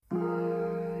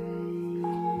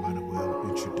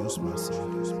introduce myself.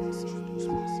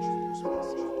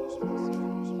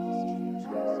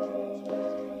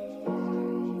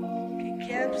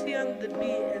 Campsy on the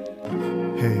beat.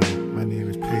 Hey, my name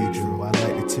is Pedro. I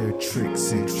like to tear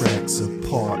tricks and tracks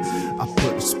apart. I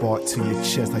put the spark to your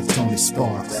chest like Tony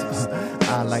Stark.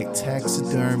 I like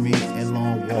taxidermy and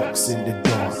long walks in the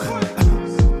dark.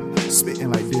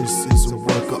 Spitting like this is a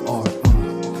work of art.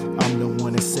 I'm the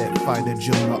one that set fire to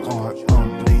Jonah art.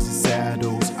 Blazing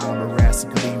saddles, I'm a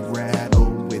rascally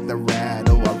rattle with a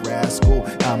rattle, a rascal.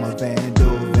 I'm a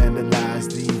vandal,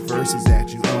 vandalize these verses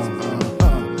at you.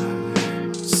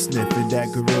 Sniffing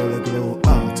that gorilla glue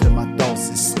till my thoughts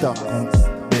is stuck on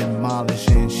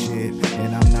demolishing shit,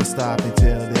 and I'm not stopping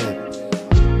till they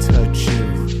touch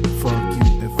you. Fuck you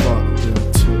and fuck them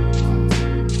too.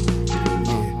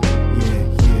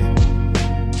 Yeah.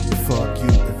 Fuck you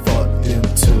and fuck them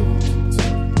too.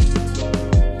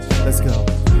 Let's go.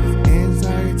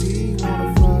 Anxiety wanna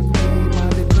fuck me, my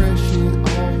depression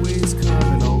always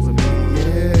coming over me.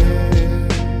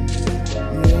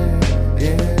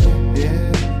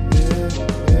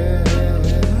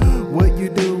 What you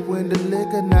do when the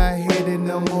liquor not hitting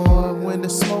no more, when the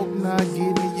smoke not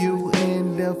getting you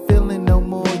in the feeling no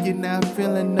more, you're not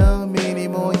feeling numb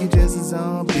anymore, you just a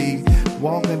zombie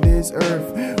walking this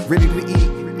earth, ready to eat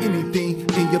anything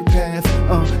in your path.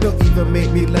 Don't even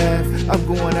make me laugh, I'm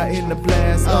going out in the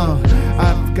blast.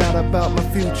 I forgot about my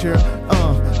future,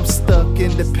 I'm stuck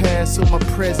in the past, so my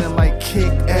present like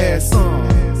kick ass.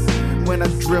 When I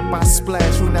drip, I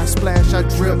splash. When I splash, I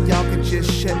drip. Y'all can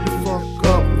just shut the fuck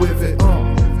up with it.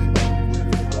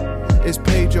 It's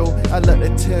Pedro. I love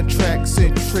to tear tracks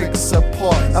and tricks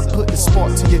apart. I put the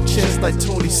spark to your chest like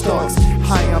Tony Stark.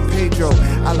 Hi, I'm Pedro.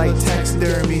 I like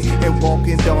taxidermy and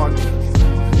walking dark.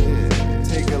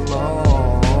 Take a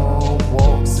long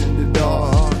walks in the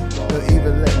dark. Don't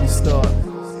even let me start.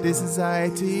 This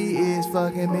anxiety is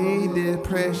fucking me.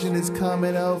 Depression is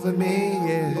coming over me.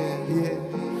 Yeah.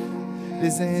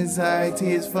 This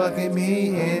anxiety is fucking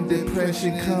me, and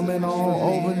depression coming all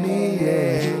over me,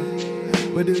 yeah.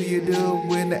 What do you do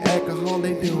when the alcohol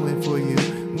ain't doing for you?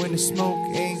 When the smoke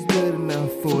ain't good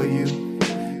enough for you?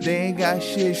 They ain't got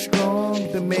shit strong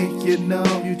to make you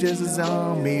numb. You just a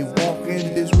zombie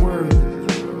walking this world.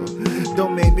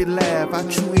 Don't make me laugh, I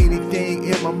chew anything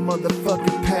in my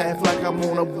motherfucking path like I'm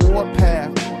on a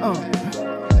warpath.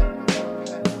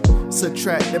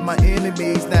 Subtracting my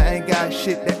enemies, now I ain't got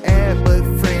shit to add but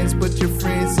friends. But your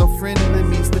friends so friendly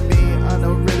means to me, I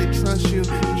don't really trust you,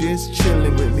 just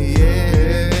chilling with me,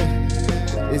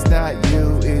 yeah. It's not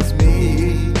you, it's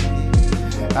me.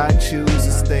 I choose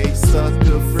to stay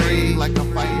sucker free, like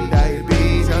I'm fighting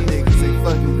diabetes. Y'all niggas ain't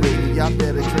fucking with me, y'all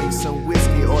better drink some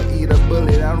whiskey or eat a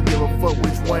bullet. I don't give a fuck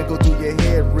which one, go through your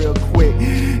head real quick.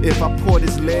 If I pour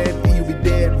this lead, you be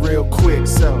dead real quick,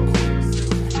 so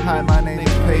hi, my name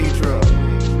is Pedro.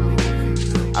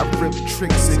 I rip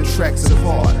tricks and tracks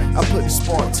apart. I put the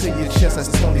spark to your chest as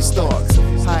Tony Stark.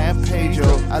 Hi, I'm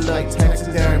Pedro. I like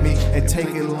taxidermy and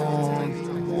taking long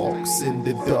walks in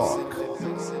the dark.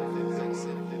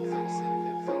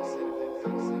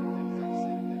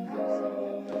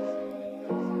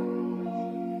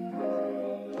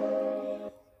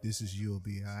 This is You'll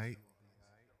Be Alright,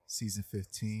 Season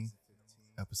 15,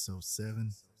 Episode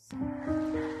 7.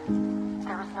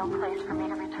 There was no place for me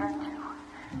to return to.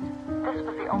 This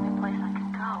was the only place I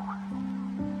could go.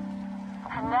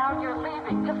 And now you're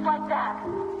leaving, just like that.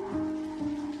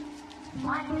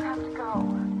 Why do you have to go?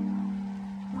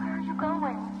 Where are you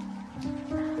going?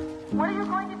 What are you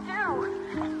going to do?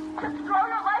 Just throw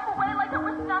your life away like it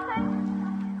was nothing?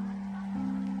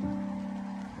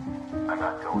 I'm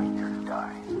not going here to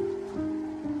die.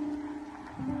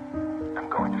 I'm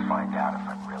going to find out if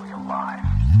I'm really alive.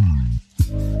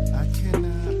 I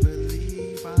cannot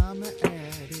believe I'm an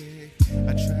addict.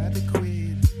 I tried to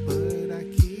quit, but I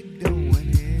keep doing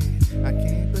it. I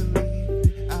can't believe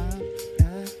that I'm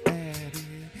an addict.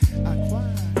 I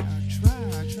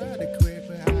tried to quit,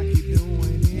 but I keep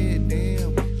doing it.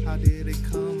 Damn, how did it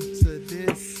come to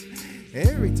this?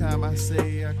 Every time I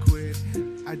say I quit,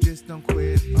 I just don't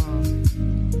quit.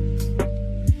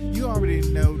 You already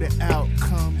know the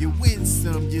outcome. You win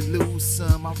some, you lose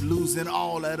some. I'm losing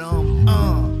all of them.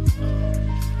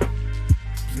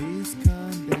 Please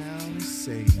come down and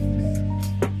save me.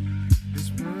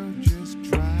 This world just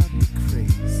drives me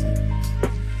crazy.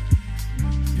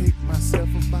 Pick myself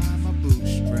up by my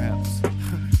bootstraps.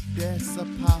 That's a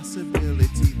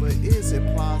possibility, but is it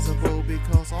plausible?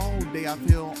 Because all day I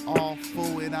feel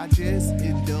awful and I just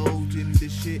indulge in the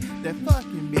shit that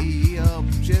fucking me up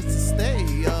just to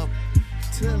stay up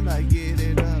till I get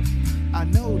it up. I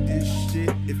know this shit,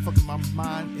 it fucking my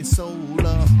mind and soul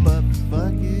up, but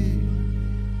fuck it,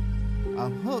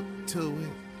 I'm hooked to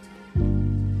it.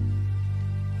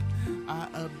 I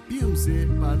abuse it,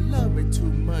 but I love it too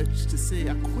much to say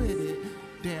I quit it.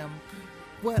 Damn,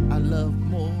 what I love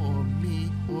more,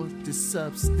 me or the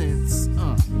substance?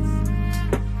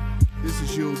 This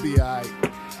is You'll Be Alright.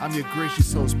 I'm your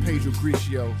gracious host, Pedro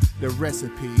Grigio, the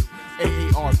recipe,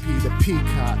 AARP, the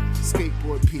peacock,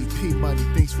 skateboard P Money.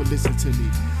 Thanks for listening to me.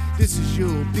 This is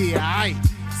You'll Be Alright,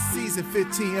 season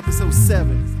 15, episode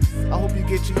 7. I hope you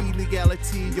get your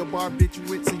illegality, your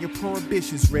barbiturates, and your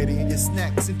prohibitions ready, and your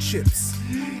snacks and chips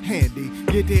handy.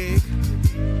 You dig?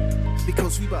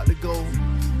 Because we about to go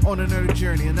on another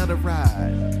journey, another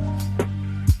ride.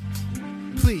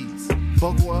 Please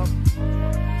buckle up,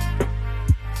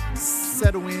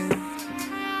 settle in,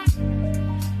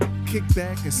 kick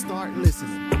back, and start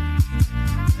listening.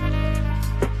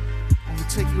 I'm gonna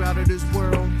take you out of this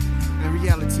world and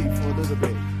reality for a little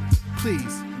bit.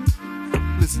 Please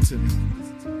listen to me.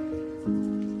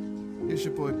 It's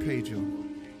your boy Pedro.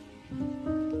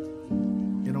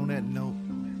 And on that note,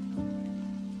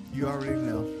 you already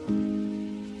know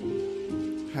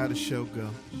how the show go.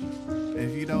 And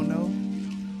if you don't know,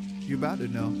 you're about to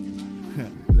know.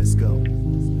 Let's go.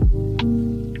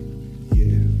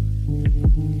 Yeah.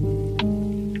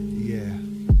 Yeah.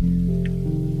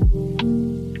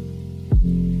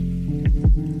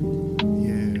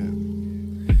 Yeah.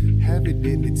 Have a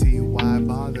dignity, why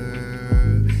bother?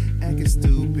 Acting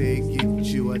stupid, get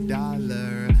you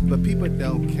 $1. But people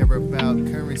don't care about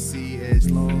currency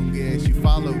as long as you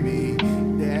follow me.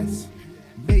 That's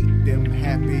make them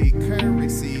happy.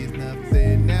 Currency is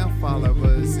nothing. Now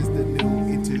followers is the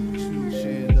new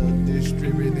institution of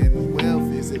distributing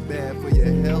wealth. Is it bad for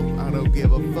your health? I don't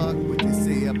give a fuck what you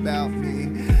say about me.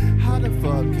 How the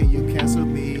fuck can you cancel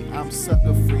me? I'm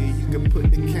sucker free. You can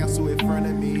put the cancel in front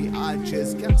of me. I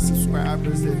just got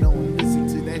subscribers that don't listen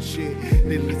to that shit.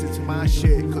 They listen to my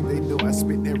shit cause they know I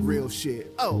spit that real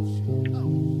shit.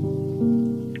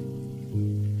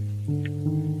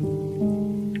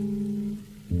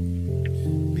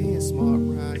 Being smart,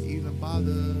 right? Even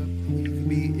bother. You can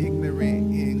be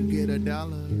ignorant and get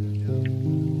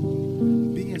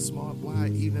 $1. Being smart, why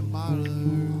even bother?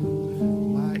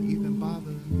 Why even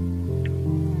bother?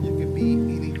 You can be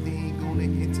anything on the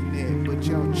internet, but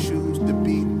y'all choose to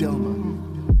be dumber.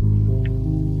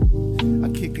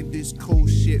 I'm kicking this cold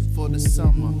shit for the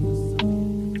summer.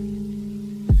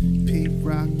 Pete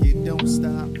Rock, you don't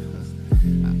stop.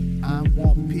 I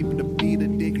want people to beat a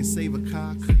dick and save a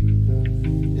cock.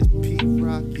 It's Pete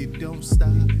Rock, you don't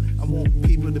stop. I want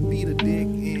people to beat a dick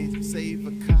and save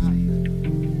a cock.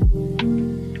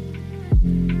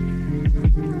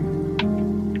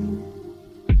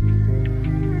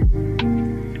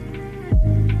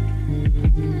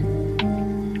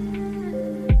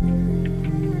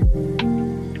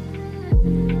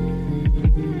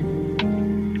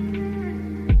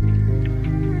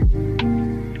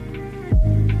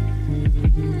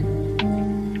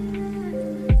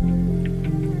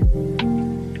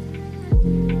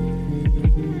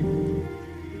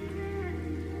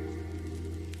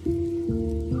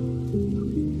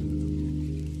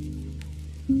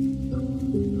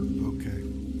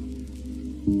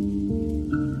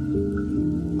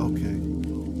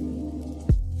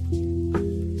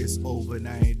 It's over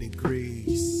 90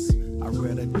 degrees. I'd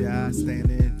rather die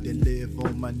standing than live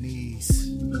on my knees.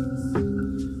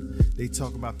 They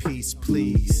talk about peace,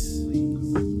 please.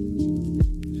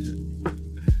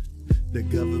 The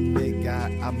government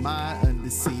got our mind under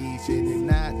siege and they're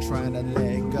not trying to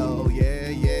let go. Yeah.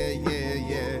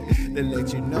 They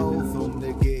let you know from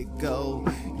the get-go.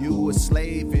 You a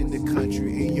slave in the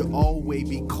country and you always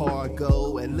be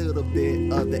cargo. A little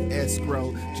bit of the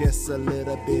escrow, just a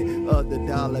little bit of the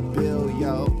dollar bill,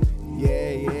 yo.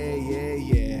 Yeah.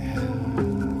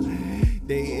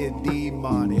 They indeed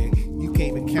demonic. You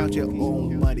can't even count your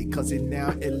own money cause it's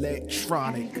now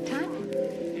electronic. Good time?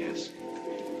 Yes.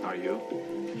 Are you?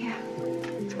 Yeah,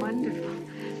 it's wonderful.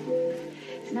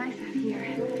 It's nice out here.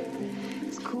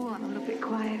 It's cool and a little bit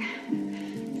quiet.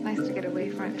 It's nice to get away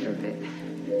from it for a bit.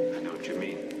 I know what you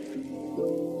mean.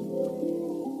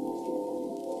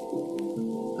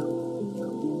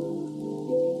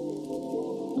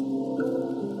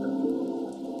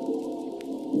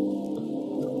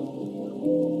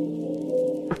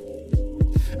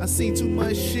 I seen too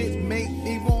much shit make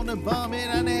me wanna vomit.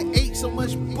 I done ate so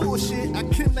much bullshit I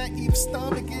could not even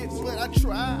stomach it, but I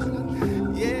tried.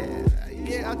 Yeah,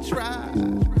 I tried.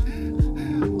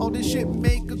 All this shit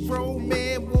make a grown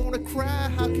man wanna cry.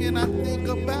 How can I think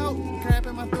about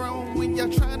grabbing my throne when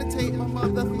y'all trying to take my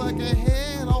motherfucking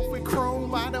head off with chrome?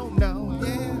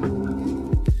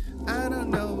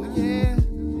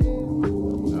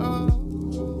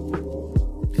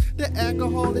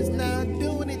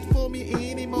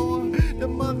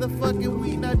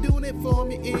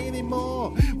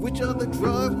 other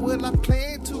drug? Well, I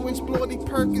plan to explore the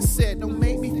Percocet. Don't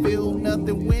make me feel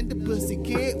nothing when the pussy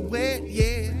get wet,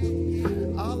 yeah.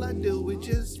 All I do is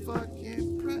just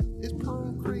fucking practice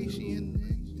procreation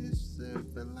and this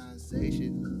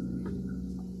civilization.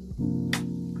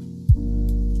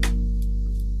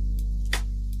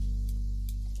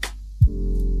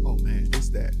 Oh man, this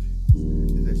that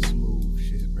smooth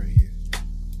shit right here.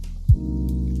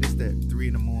 It's that 3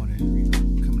 in the morning,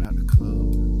 coming out the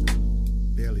club,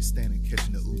 barely standing,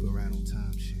 catching the Uber right on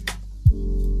time shit.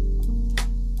 And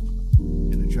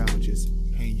the driver just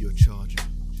hand you a charger.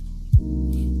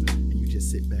 And you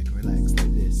just sit back and relax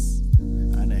like this.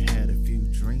 I done had a few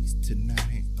drinks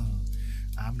tonight.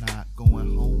 I'm not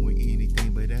going home with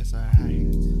anything, but that's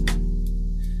alright.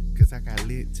 Cause I got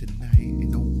lit tonight,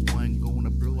 and no one gonna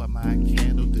blow out my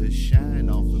candle to shine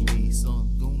off of me, so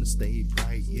I'm gonna stay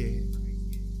bright, yeah.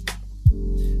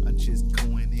 I'm just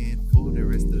going in for the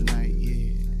rest of the night,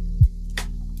 yeah.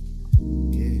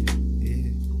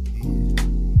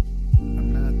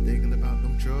 I'm not thinking about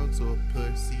no drugs or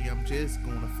pussy, I'm just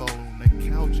gonna fall on the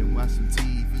couch and watch some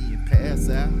TV and pass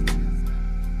out,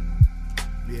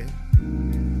 yeah.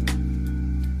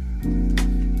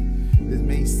 This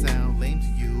may sound lame to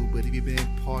you, but if you've been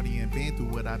partying, been through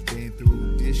what I've been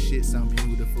through, this shit sound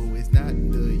beautiful. It's not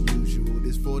the usual,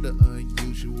 this for the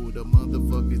unusual. The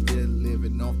motherfuckers that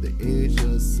living off the edge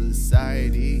of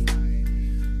society.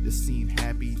 This seem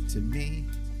happy to me.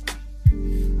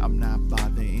 I'm not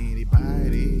bothering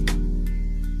anybody.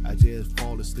 I just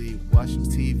fall asleep watching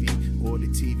TV, or the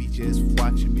TV just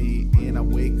watching me. And I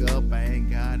wake up, I ain't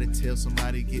gotta tell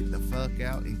somebody get the fuck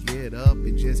out and get up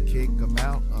and just kick them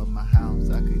out of my house.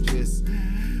 I could just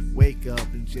wake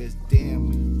up and just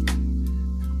damn,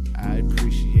 I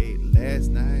appreciate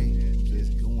last night.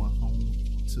 Just going home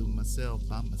to myself,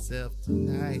 by myself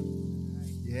tonight,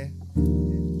 yeah.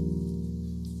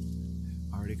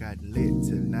 Already got lit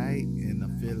tonight and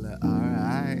I'm feeling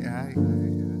alright.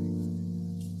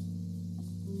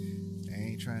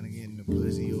 Trying to get in the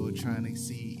pussy or trying to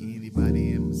see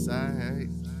anybody in my side.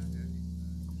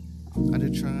 I'm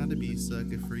just trying to be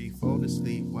sucker free, fall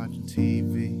asleep watching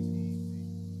TV.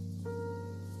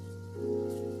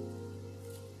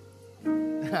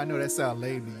 I know that sounds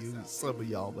lame to you, some of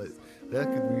y'all, but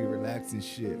that could be relaxing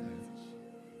shit, man.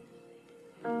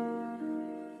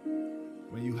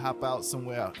 When you hop out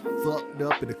somewhere fucked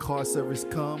up and the car service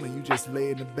come and you just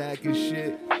lay in the back and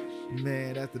shit,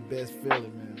 man, that's the best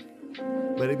feeling, man.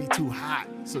 But it be too hot,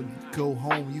 so you go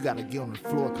home, you gotta get on the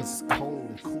floor cause it's cold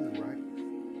and cool, right?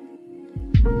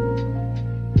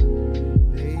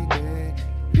 Baby,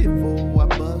 before I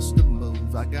bust the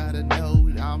move, I gotta know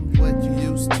I'm what you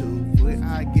used to when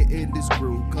I get in this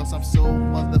groove, cause I'm so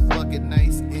motherfucking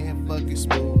nice and fucking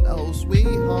smooth. Oh,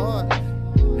 sweetheart,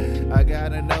 I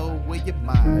gotta know where your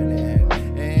mind at,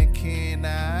 and can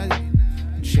I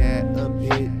chat a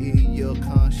bit in your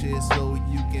conscience so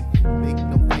you can make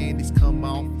no panties come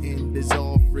off and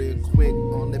dissolve real quick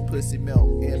on the pussy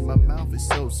milk. And my mouth is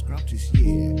so scrumptious,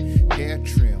 yeah. Hair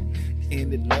trim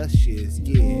and it luscious,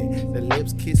 yeah. The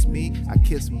lips kiss me, I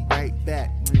kiss them right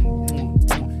back.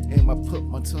 And I put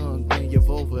my tongue in your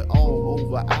vulva all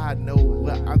over. I know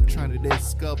what I'm trying to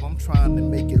discover. I'm trying to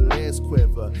make your legs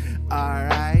quiver.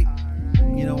 Alright,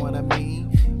 you know what I mean?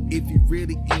 If you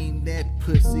really ain't that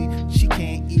pussy, she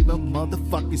can't even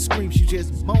motherfucking scream. She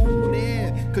just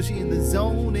moaning, cause she in the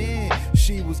zone in.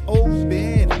 She was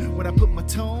open when I put my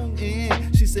tongue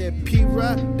in. She said,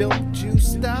 P-Rock, don't you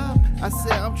stop. I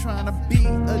said, I'm trying to be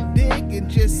a dick and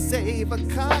just save a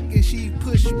cock. And she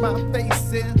pushed my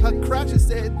face in her crotch and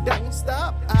said, don't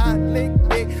stop. I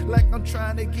licked it like I'm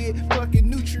trying to get fucking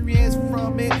nutrients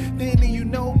from it. Then you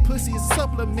know pussy is a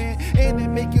supplement, and it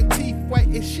make your teeth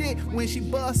white as shit when she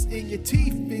busts in your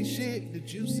teeth and shit. The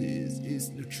juices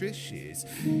is nutritious.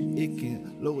 It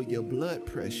can lower your blood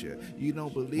pressure. You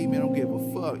don't believe me? I don't give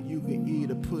a fuck. You can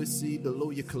eat a pussy to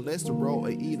lower your cholesterol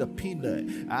or eat a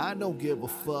peanut. I don't give a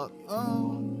fuck.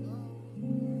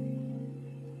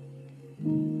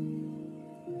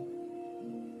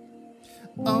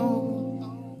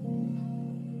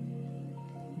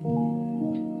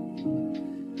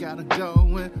 Gotta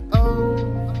go and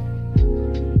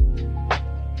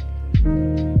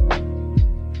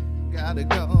gotta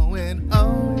go and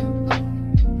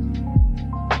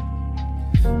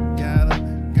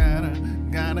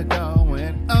gotta go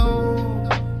and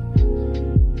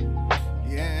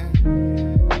yeah,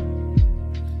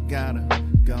 gotta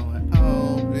go and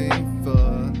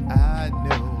before I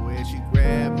knew it, she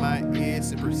grabbed my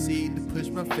ears and proceeded to push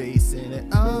my face in it.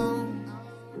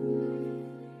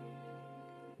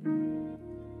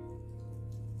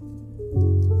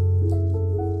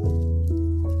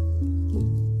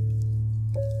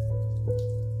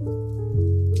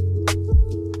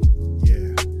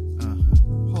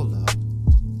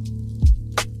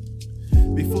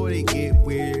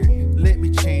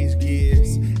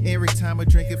 a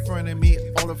drink in front of me,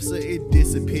 all of a sudden it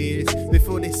disappears.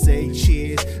 Before they say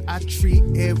cheers, I treat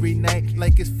every night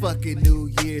like it's fucking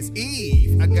New Year's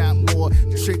Eve. I got more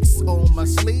tricks on my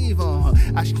sleeve,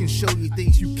 I can show you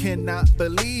things you cannot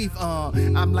believe,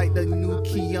 I'm like the new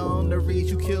Keanu Reeves.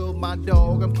 You killed my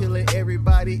dog, I'm killing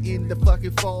everybody in the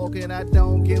fucking fog, and I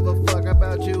don't give a fuck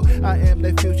about you. I am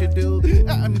the future dude.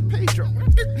 I'm Pedro.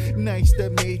 Nice to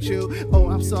meet you. Oh,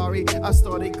 I'm sorry, I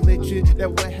started glitching. That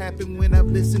what happened when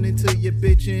I'm listening to you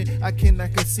bitching. I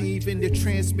cannot conceive in the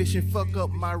transmission. Fuck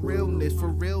up my realness, for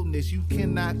realness. You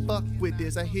cannot fuck with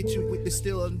this. I hit you with the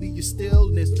still under your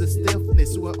stillness, the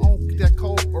stiffness. We're on that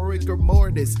called rigor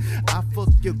mortis. I fuck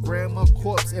your grandma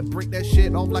corpse and break that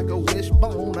shit off like a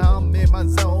wishbone. I'm in my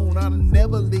zone. I'll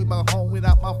never leave my home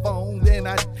without my phone. Then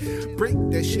I break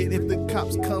that shit if the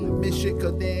cops come miss shit,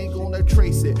 cause they ain't gonna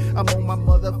trace it. I'm on my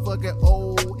motherfucking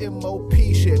old MOP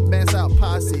shit. Mass out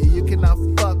posse, you cannot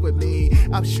fuck with me.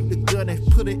 I'll shoot the gun and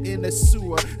put it in the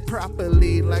sewer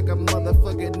properly like a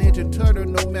motherfucking Ninja Turtle.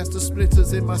 No master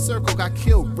splinters in my circle. I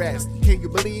kill rats. Can you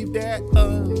believe that?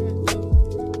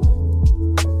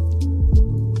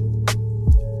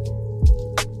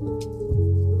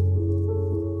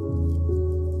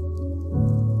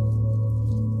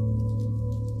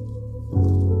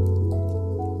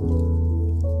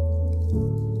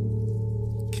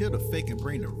 Kill the fake and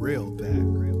bring the real back.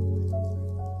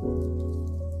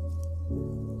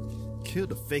 Kill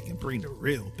the fake and bring the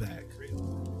real back.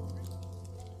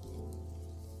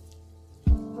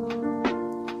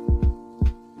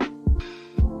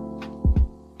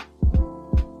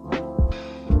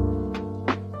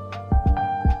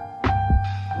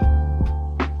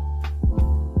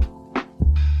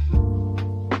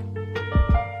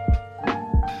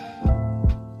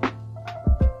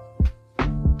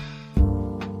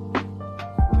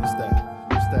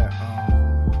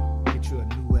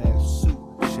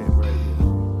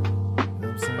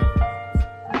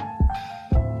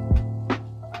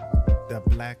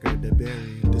 Blacker the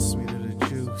berry, the sweeter the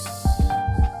juice.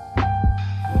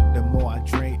 The more I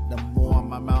drink, the more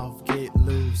my mouth get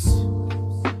loose.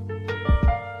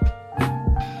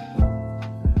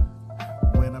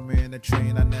 When I'm in the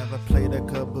train, I never play the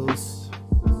caboose.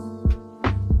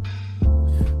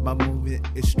 My movement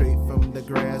is straight from the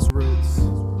grassroots.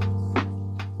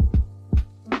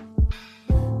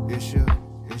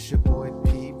 It's your boy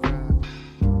P. Rock.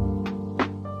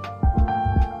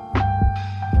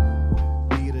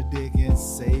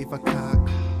 Save a cock.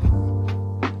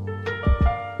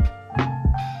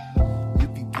 You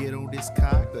can get on this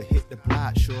cock or hit the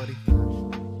block, shorty.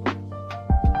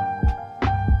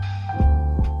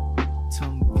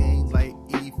 Tongue gang like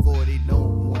E40. No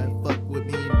one fuck with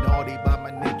me, naughty by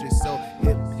my nature. So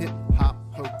hip hop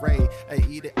hooray. I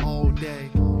eat it all day.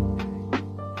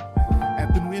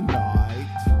 After midnight,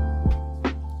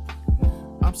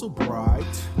 I'm so bright.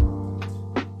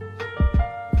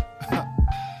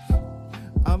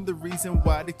 I'm the reason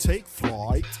why they take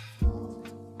flight.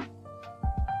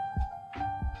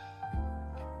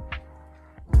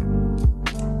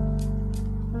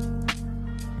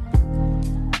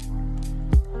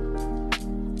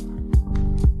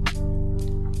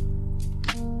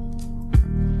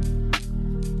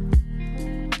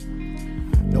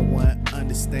 No one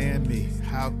understand me.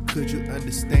 How could you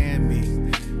understand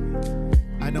me?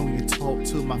 I don't even talk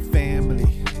to my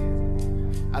family.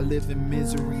 I live in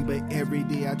misery, but every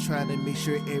day I try to make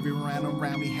sure everyone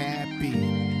around me happy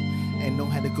and know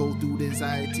how to go through the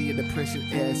anxiety and depression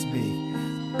as me.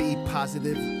 Be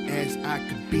positive as I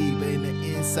could be, but in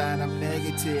the inside I'm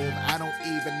negative. I don't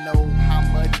even know how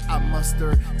much I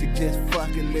muster to just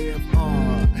fucking live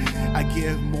on. I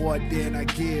give more than I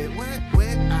give. What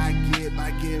I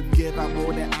give out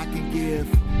more than I can give.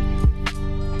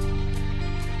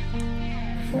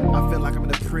 I feel like I'm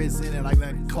in a prison and I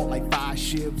caught like 5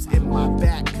 ships in my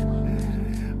back.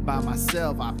 By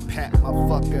myself, I pat my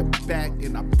fucking back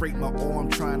and I break my arm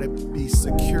trying to be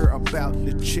secure about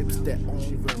the chips that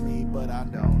over me. But I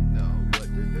don't know what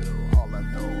to do. All I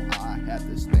know, I have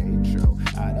to stay true.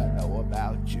 I don't know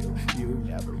about you. You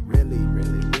never really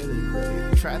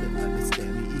try to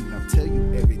understand me. Even I'll tell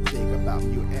you everything about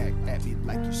me. You act at me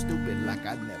like you're stupid, like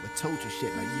I never told you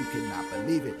shit. Like you cannot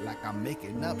believe it, like I'm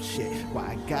making up shit.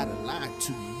 Why I gotta lie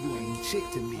to you? You ain't shit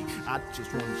to me. I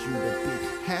just want you to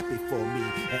be happy for me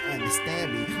and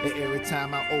understand me. And every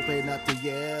time I open up to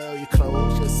yell, you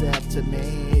close yourself to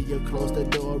me. You close the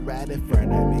door right in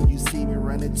front of me. You see me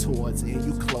running towards it,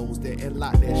 you closed it and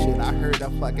locked that shit. I heard a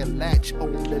fucking latch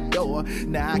on the door.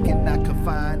 Now I cannot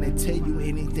confine and tell you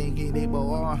anything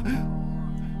anymore.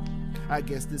 I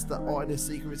guess this the art and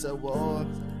secrets of war.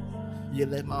 You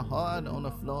left my heart on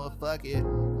the floor, fuck it.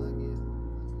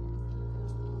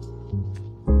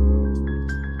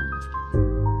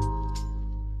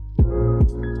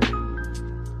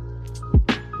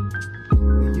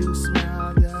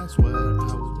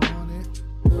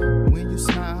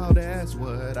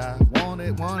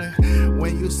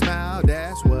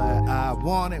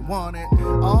 want it.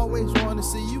 Always wanna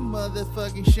see you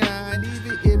motherfucking shine.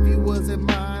 Even if you wasn't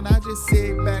mine, I just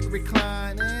sit back,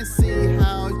 recline, and see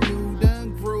how you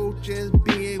done grew just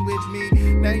being with me.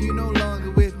 Now you no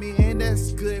longer with me, and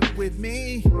that's good with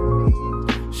me.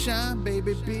 Shine,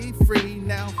 baby, be free.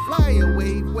 Now fly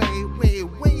away, way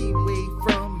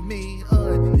from me.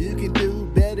 You can do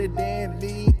better than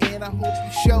me, and I hope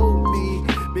you show me.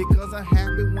 Because I'm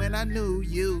happy when I knew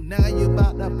you. Now you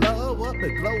about to blow up, the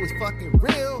glow is fucking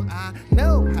real. I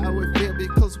know how it feel,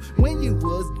 because when you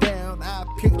was down, I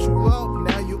picked you up.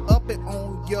 Now you up and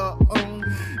on your own.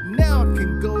 Now I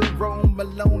can go roam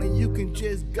alone, and you can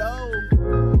just go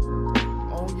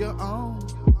on your own.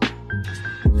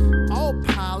 All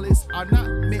pilots are not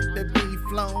meant to be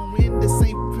flown in the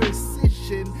same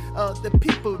precision of the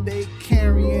people they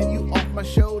carrying. You off my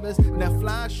shoulders, now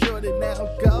fly shorty, now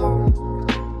go.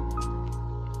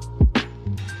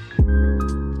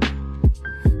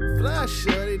 Fly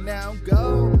shorty, now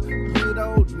go. You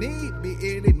don't need me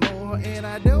anymore, and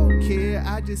I don't care.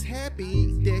 I just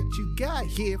happy that you got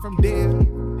here from there.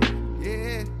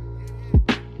 Yeah.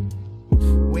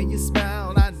 When you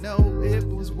smile, I know it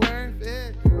was worth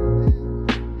it.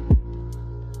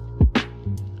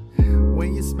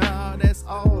 When you smile, that's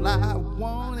all I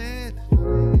wanted.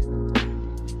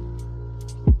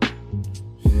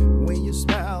 When you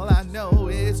smile, I know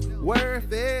it's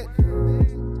worth it.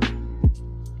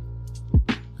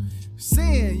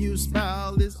 Seeing you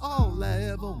smile is all I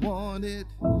ever wanted.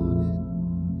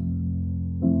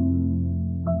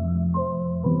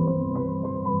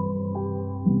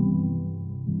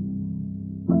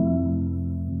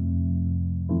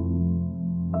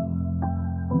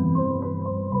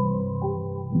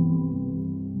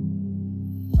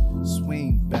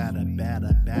 Swing,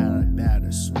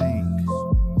 batter, swing.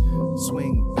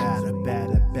 Swing,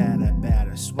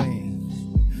 batter, swing.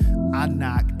 I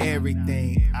knock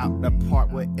everything out the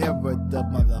park wherever the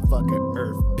motherfucking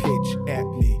earth pitch at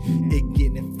me. It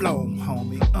getting flown,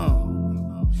 homie.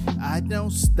 I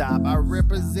don't stop, I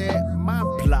represent my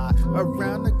block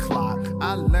around the clock.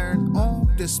 I learned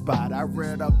on the spot. I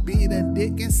read a beat a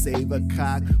dick and save a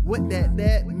cock. What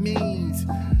that means?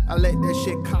 I let that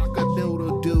shit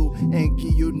cock-a-doodle do and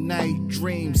give you night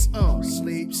dreams.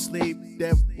 Sleep,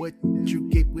 that's what you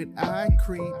get when I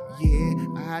creep. Yeah,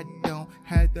 I don't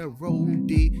have the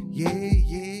roadie. Yeah.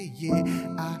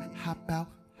 I hop out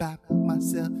by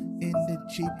myself in the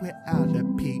Jeep without a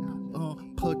peep.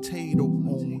 Potato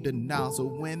on the nozzle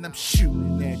when I'm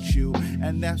shooting at you,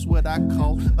 and that's what I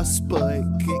call a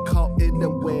spud. Get caught in the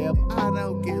web, I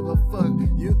don't give a fuck.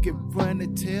 You can run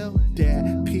and tell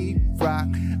that P-Rock,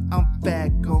 I'm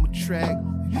back on track.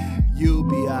 You'll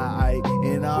be alright,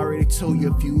 and I already told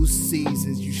you a few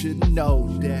seasons, you should know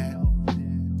that.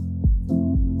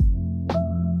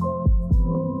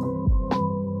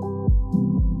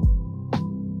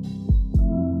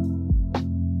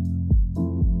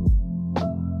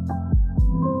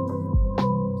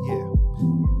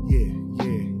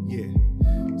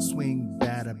 Swing,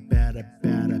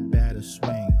 batter,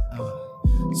 swing.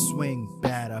 Swing,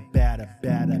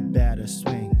 batter,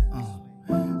 swing.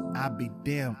 I'll be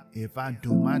damned if I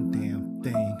do my damn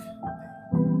thing.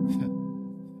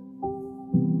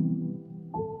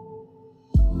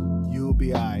 You'll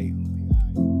be alright.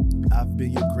 I've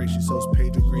been your gracious host,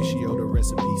 Pedro Gracioso, the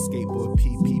recipe, skateboard,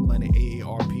 PP, money,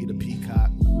 AARP, the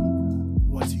peacock.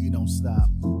 Once you don't stop.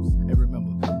 And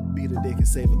remember, beat a dick and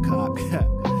save a cock.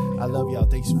 I love y'all.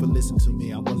 Thanks for listening to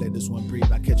me. I'm gonna let this one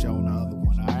breathe. I'll catch y'all on the other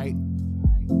one, alright?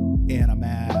 And I'm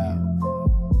out.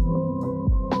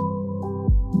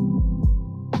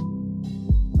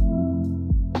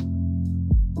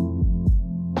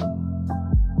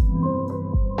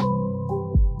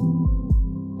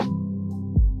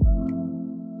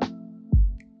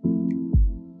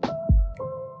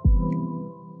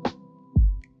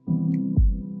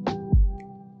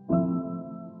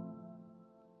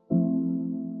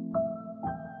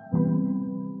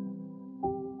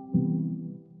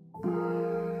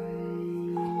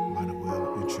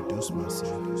 Introduce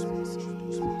myself.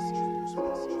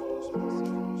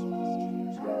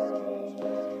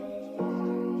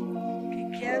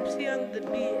 Campsy on the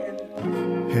beat.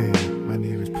 Hey, my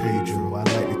name is Pedro. I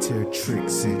like to tear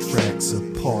tricks and tracks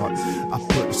apart. I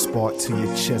put a spark to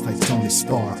your chest like Tony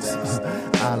Sparks.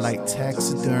 I like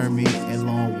taxidermy and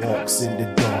long walks in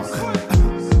the dark.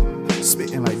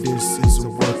 Spitting like this is a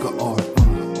work of art.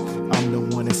 I'm the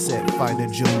one that set fire to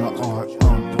Jonah Art.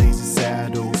 Blazing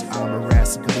saddles, I'm a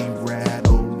rascally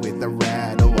rattle with a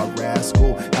rattle, a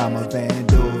rascal. I'm a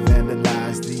vandal,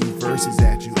 vandalize these verses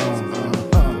at you.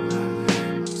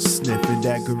 Sniffing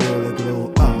that gorilla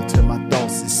glue, till my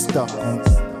thoughts is stuck on.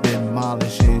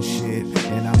 demolishing shit,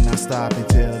 and I'm not stopping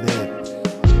till that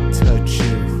touch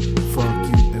you. Fuck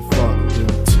you and fuck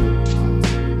them too.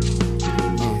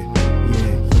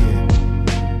 Yeah.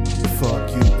 Fuck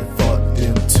you and fuck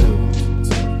them too.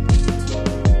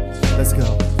 Let's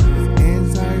go.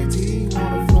 Anxiety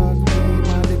wanna fuck me,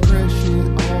 my depression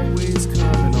always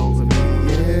coming over me.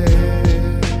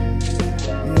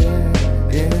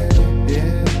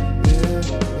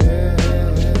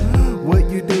 What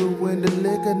you do when the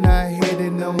liquor not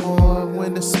hitting no more,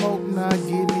 when the smoke not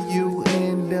getting you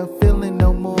in the feeling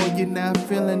no more, you're not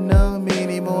feeling numb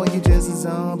anymore, you just a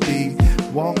zombie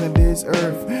walking this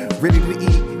earth, ready to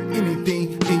eat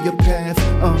anything in your path.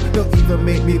 Don't even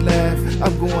make me laugh,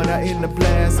 I'm going out in the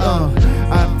blast.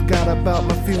 I forgot about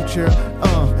my future.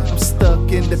 I'm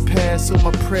stuck in the past, so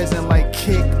my present like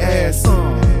kick ass.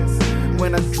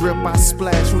 When I drip, I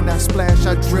splash. When I splash,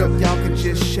 I drip. Y'all can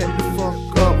just shut the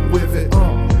fuck up with it.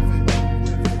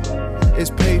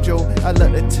 It's Pedro, I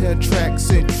let the tear tracks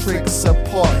and tricks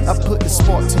apart. I put the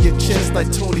spark to your chest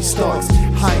like Tony Stark's.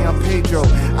 Hi, I'm Pedro,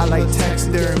 I like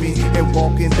taxidermy and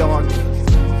walking dark.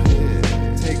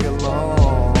 Take a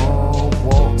long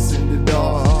walks in the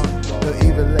dark. Don't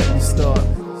even let me start.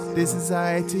 This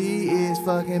anxiety is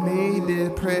fucking me.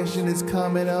 Depression is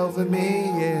coming over me.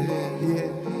 Yeah.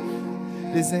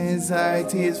 This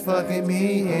anxiety is fucking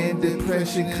me, and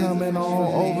depression coming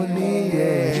all over me.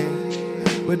 Yeah.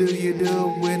 What do you do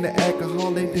when the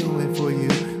alcohol ain't doing for you?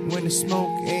 When the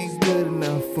smoke ain't good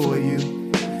enough for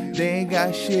you? They ain't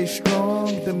got shit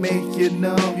strong to make you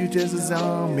numb. You just a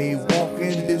zombie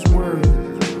walking this world.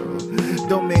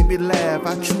 Don't make me laugh.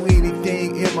 I chew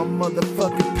anything in my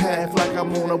motherfucking path like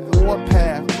I'm on a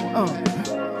warpath.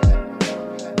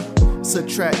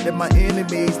 Subtracting my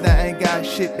enemies, now I ain't got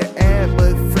shit to add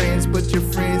but friends. But your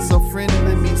friends so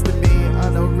friendly means to me. I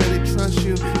don't really trust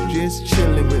you, just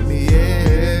chilling with me.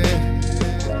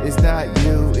 Yeah, it's not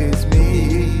you, it's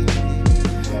me.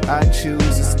 I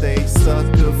choose to stay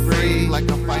sucker free, like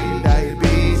I'm fighting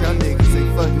diabetes. Y'all niggas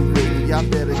ain't fucking with me. Y'all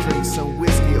better drink some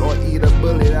whiskey or eat a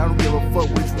bullet. I don't give a fuck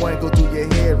which one go through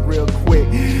your head real quick.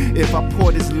 If I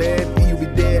pour this lead, you be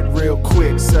dead real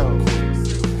quick. So,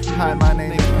 hi, my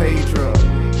name is Pedro.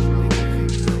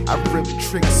 I rip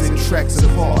tricks and tracks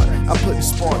apart. I put the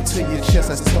spark to your chest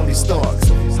as Tony Stark's.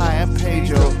 Hi, I'm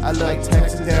Pedro. I love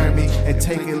taxidermy and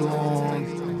taking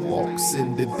long walks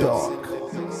in the dark.